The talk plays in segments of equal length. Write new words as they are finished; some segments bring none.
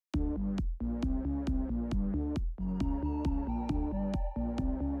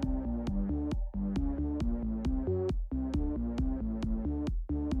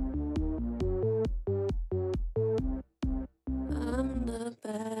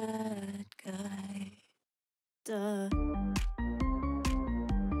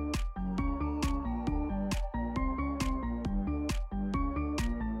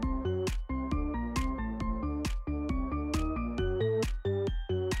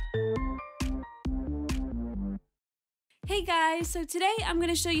Hey guys, so today I'm going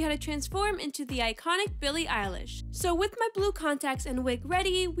to show you how to transform into the iconic Billie Eilish. So with my blue contacts and wig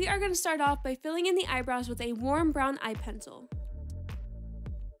ready, we are going to start off by filling in the eyebrows with a warm brown eye pencil.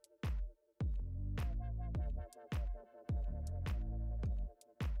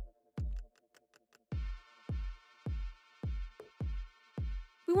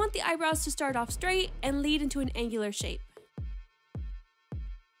 We want the eyebrows to start off straight and lead into an angular shape.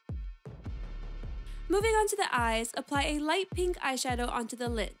 Moving on to the eyes, apply a light pink eyeshadow onto the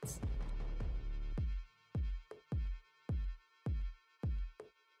lids.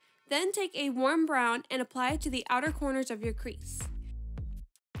 Then take a warm brown and apply it to the outer corners of your crease.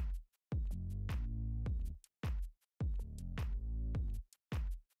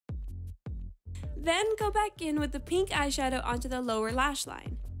 Then go back in with the pink eyeshadow onto the lower lash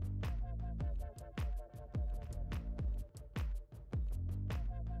line.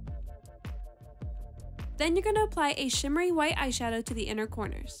 Then you're going to apply a shimmery white eyeshadow to the inner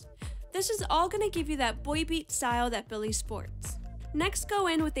corners. This is all going to give you that boy beat style that Billie sports. Next, go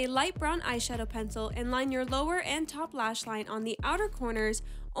in with a light brown eyeshadow pencil and line your lower and top lash line on the outer corners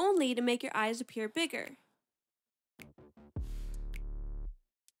only to make your eyes appear bigger.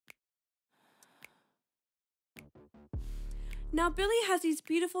 Now Billie has these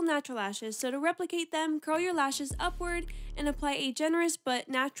beautiful natural lashes, so to replicate them, curl your lashes upward and apply a generous but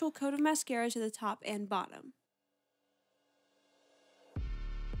natural coat of mascara to the top and bottom.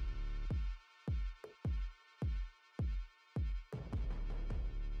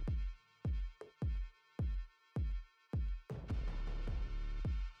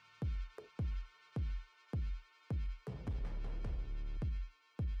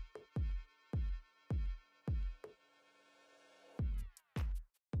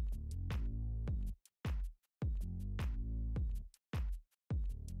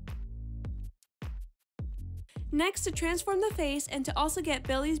 Next, to transform the face and to also get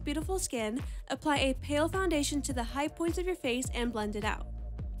Billie's beautiful skin, apply a pale foundation to the high points of your face and blend it out.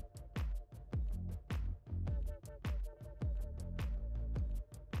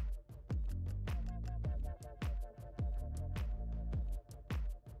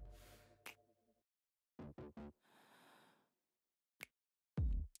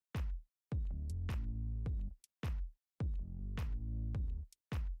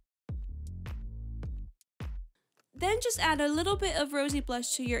 Then just add a little bit of rosy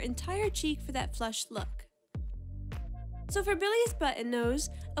blush to your entire cheek for that flushed look. So for Billie's button nose,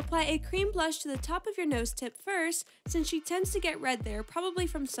 apply a cream blush to the top of your nose tip first, since she tends to get red there, probably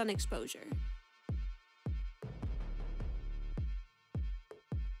from sun exposure.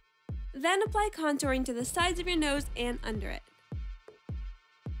 Then apply contouring to the sides of your nose and under it.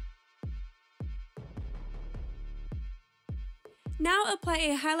 Now apply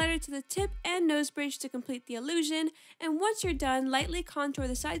a highlighter to the tip and nose bridge to complete the illusion, and once you're done, lightly contour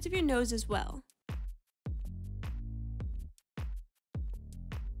the sides of your nose as well.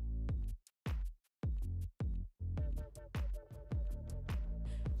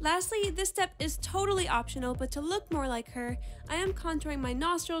 Lastly, this step is totally optional, but to look more like her, I am contouring my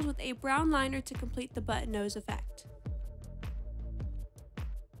nostrils with a brown liner to complete the button nose effect.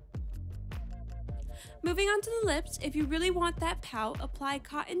 Moving on to the lips, if you really want that pout, apply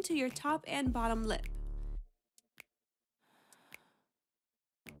cotton to your top and bottom lip.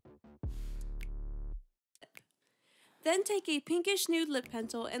 Then take a pinkish nude lip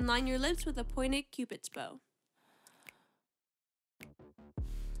pencil and line your lips with a pointed cupid's bow.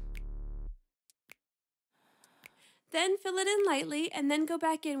 Then fill it in lightly and then go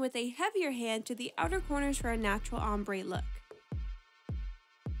back in with a heavier hand to the outer corners for a natural ombre look.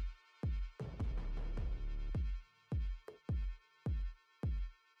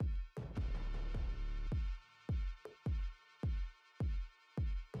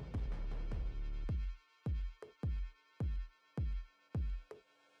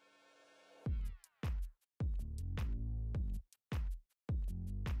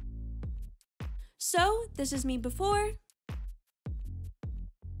 So, this is me before,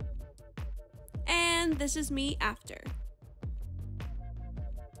 and this is me after.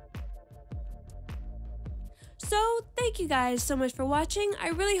 So, thank you guys so much for watching. I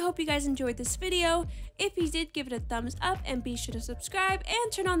really hope you guys enjoyed this video. If you did, give it a thumbs up and be sure to subscribe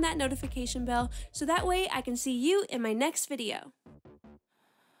and turn on that notification bell so that way I can see you in my next video.